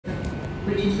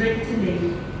which is ready to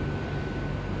leave.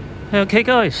 Okay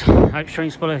guys, Train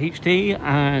Spoiler HD,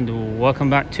 and welcome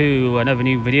back to another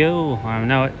new video. I'm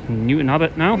now at Newton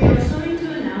Abbot now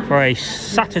for a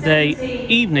Saturday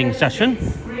evening session.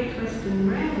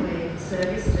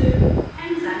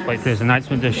 Wait for this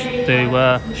announcement to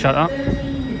shut up.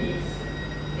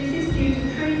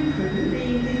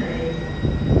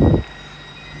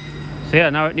 So yeah,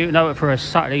 now at Newton Abbot for a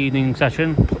Saturday evening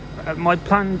session. My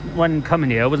plan when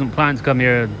coming here, I wasn't planning to come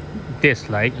here this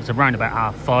late. It's around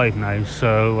about 5:30 now,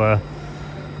 so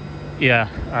yeah,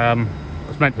 I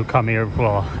was meant to come here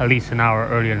for at least an hour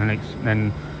earlier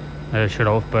than I should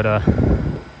have, but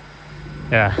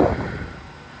yeah,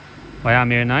 I am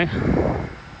here now.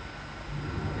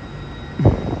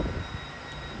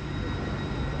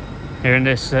 Here in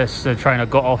this train I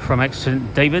got off from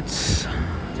St David's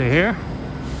to here.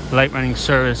 Late running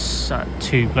service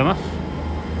to Plymouth,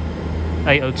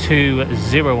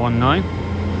 802019.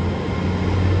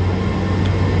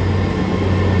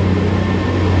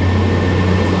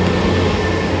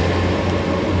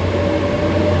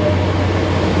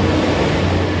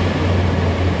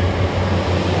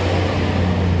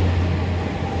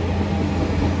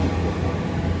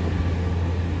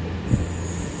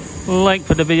 Length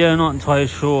for the video, not entirely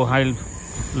sure how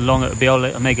long it'll be.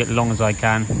 I'll make it as long as I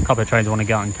can. A couple of trains I want to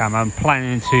get on camera. I'm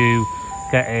planning to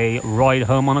get a ride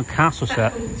home on a castle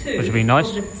set, which would be nice.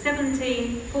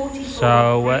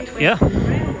 So yeah,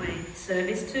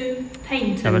 service to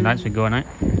Painton. Have a nice one going out.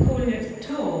 Calling it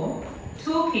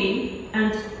Torquay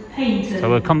and Painton. So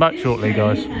we'll come back shortly,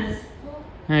 guys.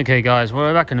 Okay guys,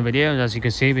 we're back in the video. As you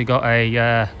can see, we got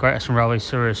a Great Western Railway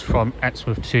service from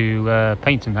Exmouth to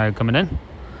Painton now coming in.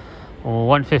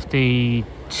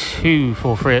 152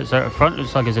 for free at the front.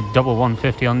 Looks like it's a double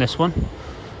 150 on this one.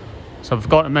 So I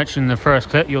forgot to mention in the first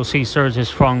clip, you'll see services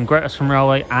from Great Western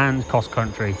Railway and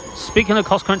Crosscountry. Speaking of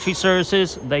Crosscountry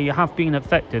services, they have been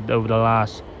affected over the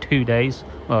last 2 days.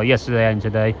 Well, yesterday and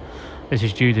today. This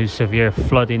is due to severe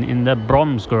flooding in the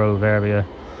Bromsgrove area.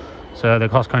 So the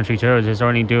Crosscountry services are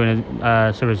only doing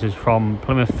services from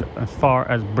Plymouth as far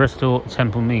as Bristol,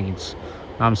 Temple Meads.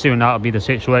 I'm assuming that'll be the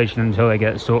situation until they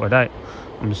get sorted out.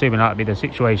 I'm assuming that'll be the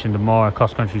situation tomorrow.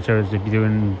 Cross-country services will be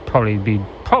doing probably be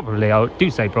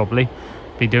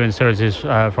doing services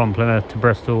from Plymouth to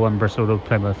Bristol and Bristol to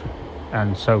Plymouth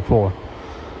and so forth.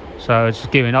 So it's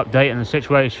just giving an update on the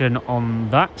situation on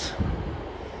that.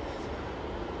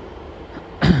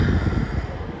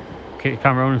 Keep the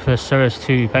camera on for service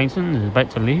to Painton. It's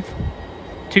about to leave.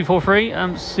 243. I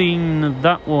haven't seen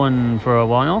that one for a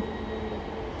while.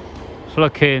 It's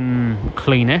looking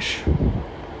cleanish.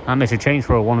 That makes a change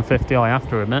for a 150, I have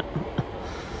to admit.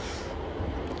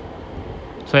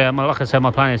 So yeah, like I said, my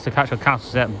plan is to catch a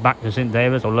castle set back to St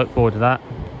David's. I'll look forward to that.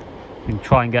 And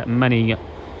try and get many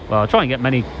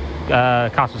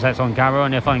castle sets on camera,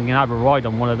 and if I can have a ride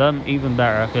on one of them, even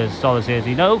better, because obviously, as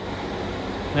you know,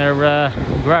 they're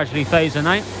gradually phasing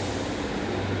out.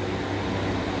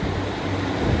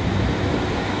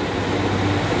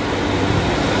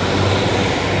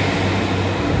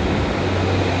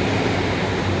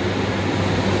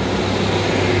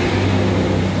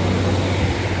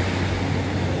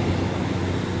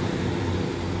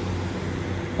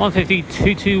 One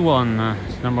 15221,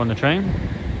 that's the number on the train.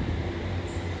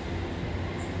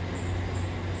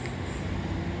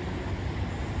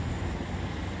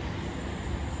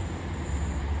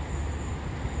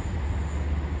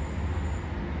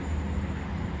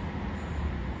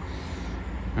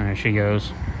 There she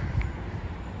goes.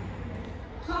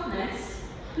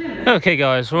 Okay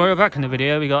guys, we're back in the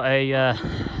video. We got a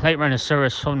late runner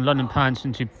service from London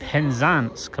Paddington to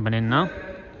Penzance coming in now.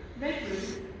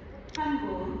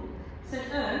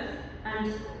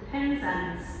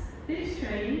 This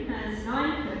train has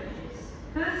 9 coaches.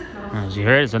 First class, as you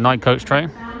hear, it's a 9-coach train.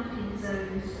 Found in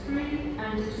zones 3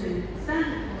 and 2.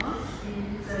 Standard class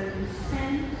in zones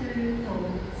 10 to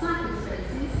 4. Cycle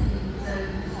spaces in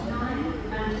zones 9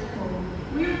 and 4.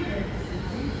 Wheelchair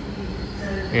facilities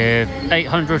in zones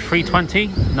 800 320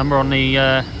 number on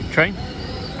the train.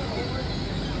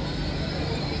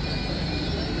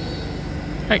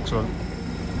 Excellent.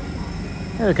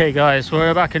 Okay guys,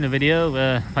 we're back in the video.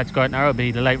 About to go out now. It'll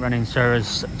be the late running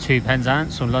service to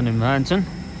Penzance from London Paddington.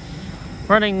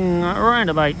 Running around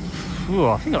about,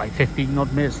 I think like 15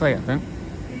 odd minutes late, I think.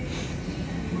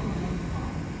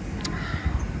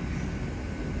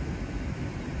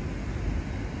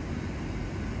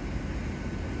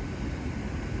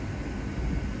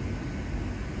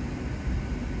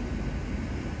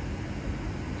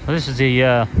 So this is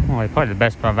the well, probably the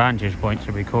best vantage point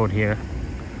to record here.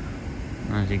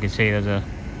 As you can see, there's a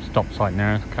stop sign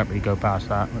there. Can't really go past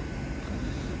that. But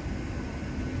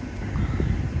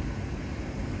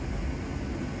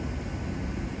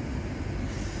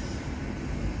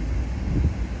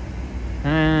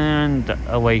and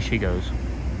away she goes.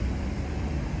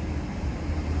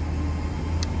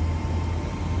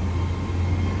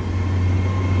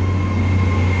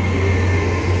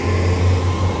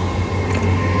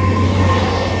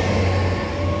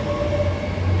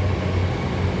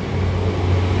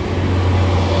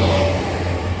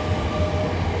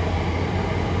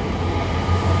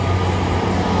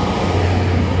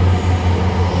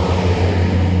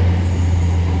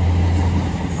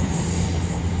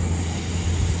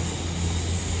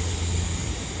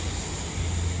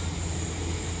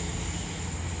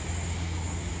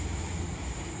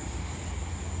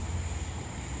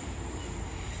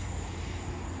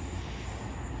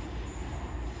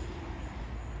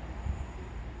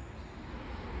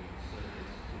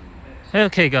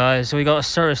 Okay guys, so we got a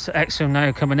service to Exham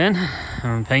now coming in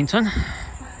from Paynton.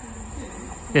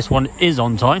 This one is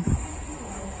on time.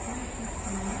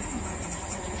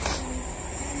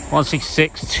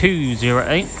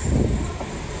 166208.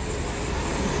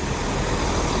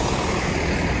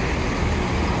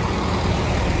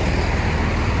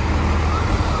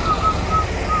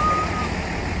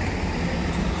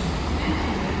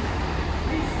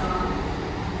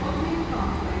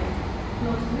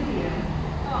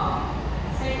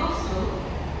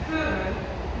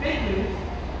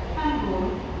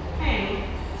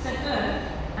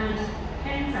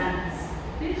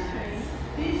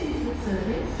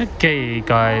 Okay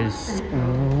guys,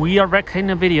 we are wrecking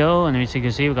the video, and as you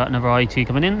can see we've got another IT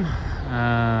coming in,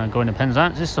 going to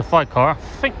Penzance. This is a 5 car. I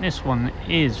think this one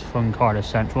is from Cardiff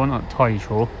Central, not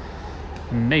Tyshaw,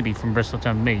 maybe from Bristol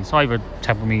Temple Meads, either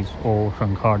Temple Meads or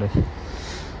from Cardiff.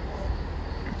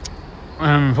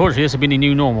 Unfortunately this has been the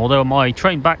new normal, although my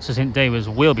train back to St David's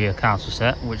will be a castle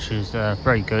set, which is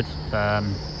very good.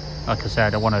 Like I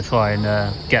said, I want to try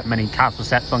and get many castle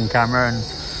sets on camera, and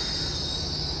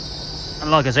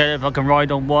like I said, if I can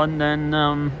ride on one, then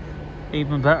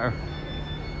even better.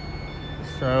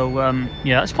 So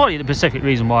yeah, that's probably the specific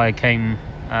reason why I came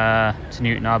to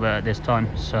Newton Abbot at this time.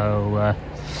 So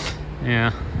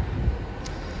yeah.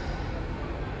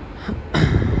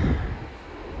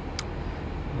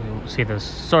 We'll see the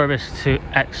service to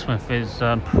Exmouth is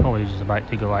probably just about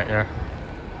to go out there.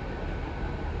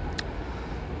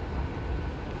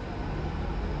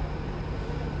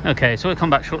 Okay, so we'll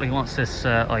come back shortly once this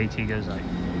IET goes out.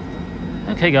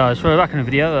 Okay guys, we're back in the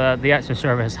video. The Exeter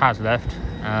service has left.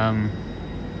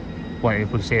 Wait,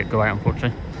 we'll see it go out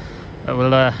unfortunately.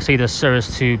 We'll see the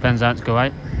service to Penzance go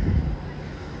out.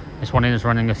 This one is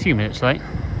running a few minutes late.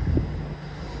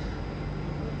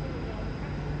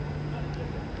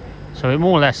 So we're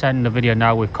more or less ending the video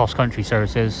now with cross-country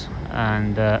services,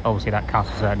 and obviously that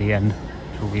castle's at the end,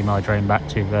 which will be my train back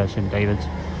to St David's.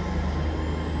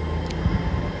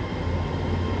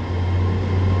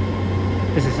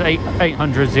 This is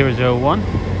 800-001.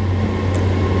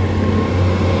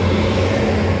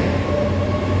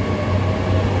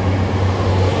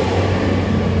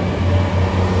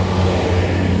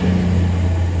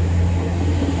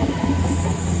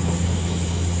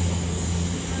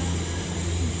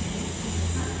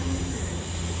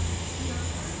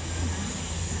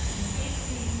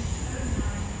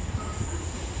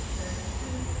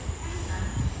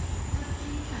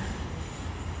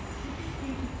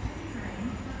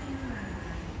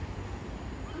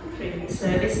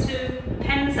 Service to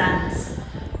Penzance.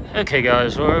 Okay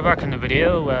guys, we're back in the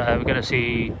video. We're going to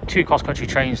see 2 cross-country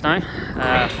trains now.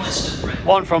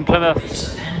 One from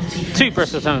Plymouth to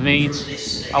Bristol Temple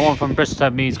Meads, and one from Bristol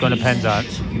Temple Meads going to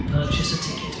Penzance.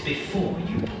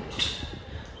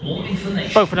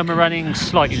 Both of them are running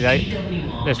slightly late.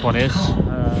 This one is.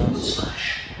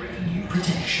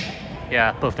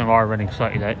 Yeah, both of them are running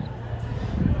slightly late.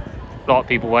 A lot of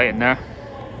people waiting there.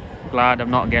 Glad I'm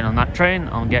not getting on that train.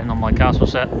 I'm getting on my castle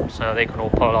set, so they can all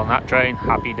pull on that train.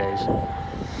 Happy days. May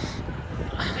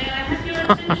I have your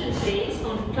attention please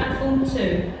on platform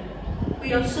 2?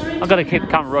 We are sorry. I've got to keep the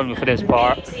camera running for this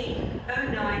part.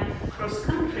 1809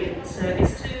 cross-country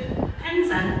service to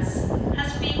Penzance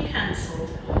has been cancelled.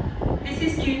 This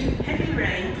is due to heavy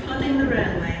rain flooding the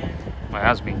railway. Well, it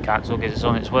has been cancelled because it's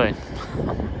on its way.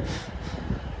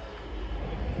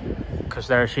 Because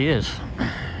there she is.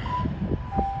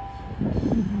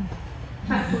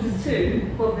 Platform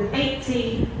 2 of the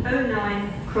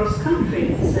 1809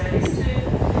 cross-country service to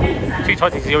Penzance.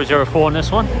 220-004 on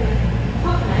this one.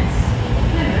 Totnes,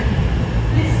 Plymouth,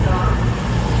 Lisgar,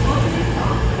 Waterloo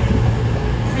Parkway,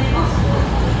 St Austell,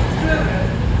 Truro,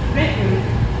 Redruth,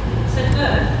 St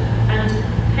Earth and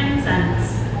Penzance.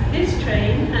 This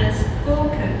train has 4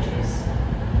 coaches.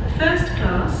 The first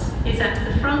class is at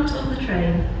the front of the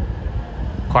train.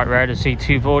 Quite rare to see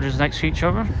 2 voyages next to each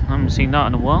other. I haven't seen that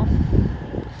in a while.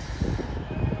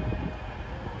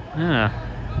 Yeah.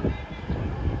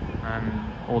 And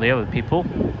all the other people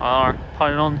are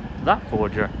piling on that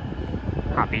Voyager.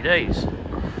 Happy days.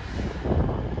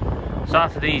 So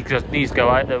after these go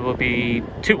out, there will be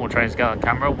 2 more trains go on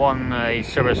camera. One a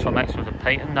service from Exmouth and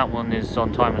Payton, that one is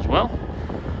on time as well.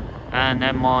 And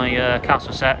then my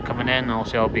castle set coming in.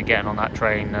 Also, I'll be getting on that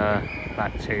train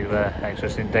back to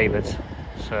Exmouth St David's.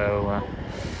 So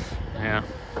yeah.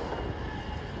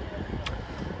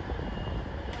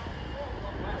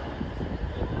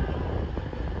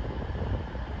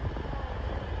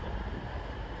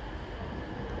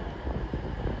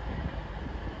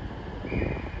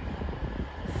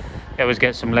 You always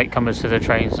get some latecomers to the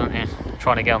trains, don't you?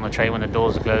 Trying to get on the train when the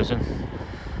doors are closing.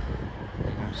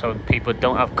 So people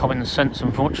don't have common sense,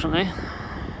 unfortunately.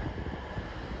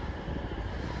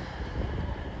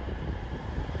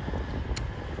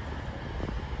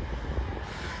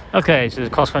 Okay, so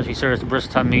the cross-country service to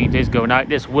Bristol Town Mead is going out.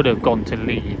 This would have gone to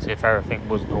Leeds if everything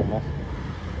was normal.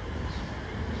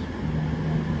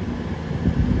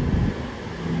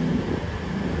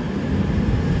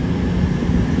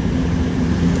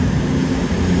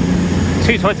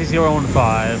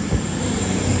 (2:20.015).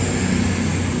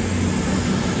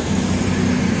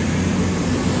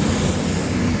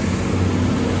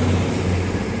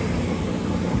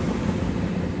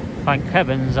 Thank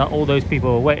heavens that all those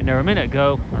people were waiting there a minute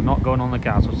ago and not going on the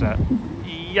castle set.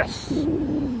 Yes!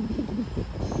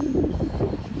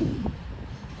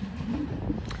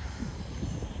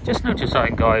 Just noticed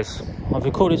something, guys. I've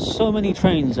recorded so many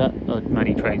trains at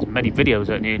many videos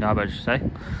at Newton Abbot, I should say.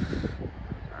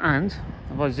 And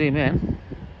if I zoom in,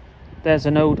 there's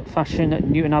an old-fashioned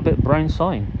Newton Abbot brown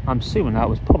sign. I'm assuming that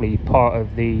was probably part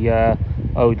of the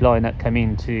old line that came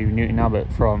into Newton Abbot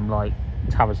from like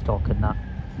Tavistock and that,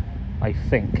 I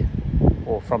think,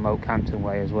 or from Oakhampton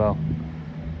way as well.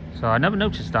 So I never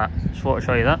noticed that. Just thought I'd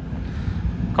show you that.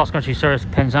 Cross-country service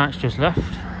Penzance just left.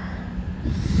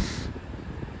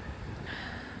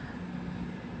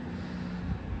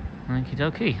 Okie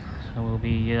dokie. So we'll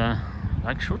be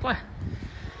back shortly.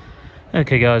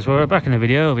 Okay guys, we're back in the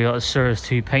video. We got the service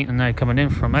to Payton now coming in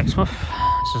from Exmouth.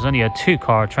 This is only a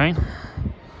 2-car train.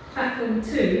 Platform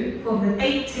 2 for the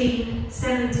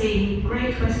 1817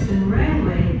 Great Western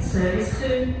Railway service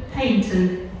to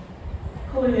Payton.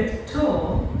 Calling it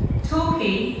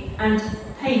Torquay and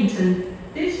Payton.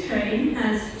 This train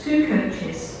has 2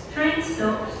 coaches. Train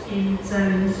stops in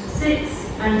zones 6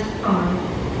 and 5.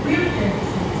 Wheelchair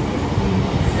facilities in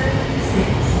zone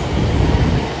 6.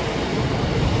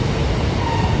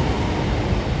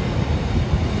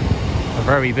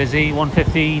 Very busy,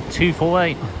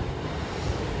 150-248.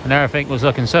 And everything was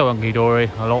looking so hunky-dory.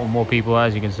 A lot more people,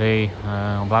 as you can see,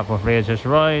 on platform 3 has just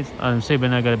arrived. I'm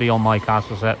assuming they're going to be on my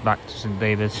castle set back to St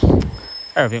David's.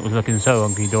 Everything was looking so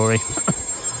hunky-dory.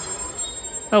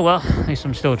 Oh well, at least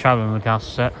I'm still travelling with the castle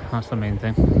set. That's the main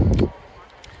thing.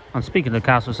 And speaking of the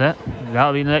castle set,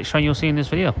 that'll be the next train you'll see in this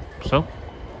video. So,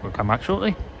 we'll come back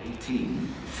shortly.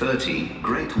 1830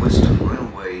 Great Western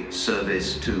Railway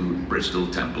service to Bristol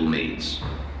Temple Meads.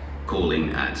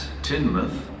 Calling at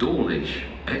Teignmouth, Dawlish,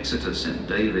 Exeter St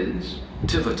David's,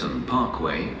 Tiverton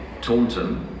Parkway,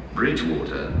 Taunton,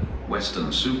 Bridgewater,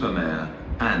 Weston-super-Mare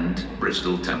and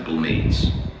Bristol Temple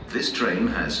Meads. This train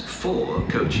has 4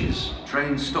 coaches.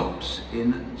 Train stops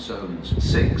in zones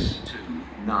 6 to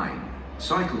 9.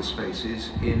 Cycle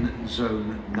spaces in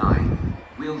zone 9.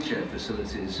 Wheelchair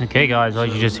facilities. Okay guys,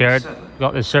 as you just heard, we've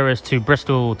got the service to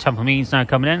Bristol Temple Meads now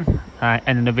coming in.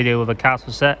 Ending the video with a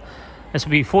castle set. This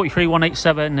will be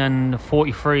 43187 and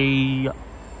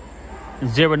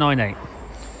 43098.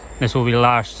 This will be the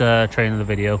last train of the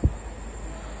video.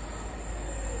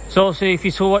 So obviously, if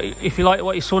you like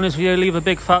what you saw in this video, leave a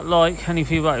big fat like. Any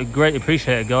feedback would be greatly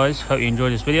appreciated, guys. Hope you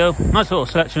enjoyed this video. Nice little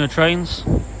selection of trains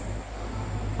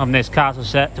on this castle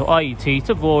set to IET,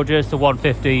 to Voyagers, to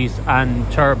 150s and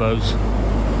turbos.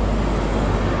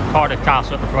 Cardiff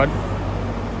Castle at the front.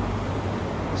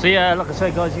 So yeah, like I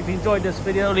said guys, if you enjoyed this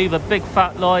video, leave a big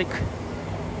fat like.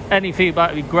 Any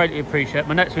feedback would be greatly appreciated.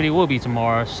 My next video will be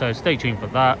tomorrow, so stay tuned for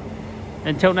that.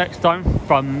 Until next time,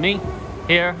 from me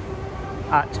here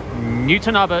at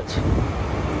Newton Abbot,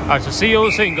 I shall see you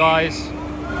all soon, guys.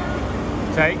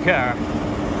 Take care.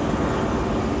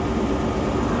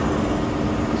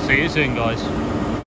 See you soon, guys.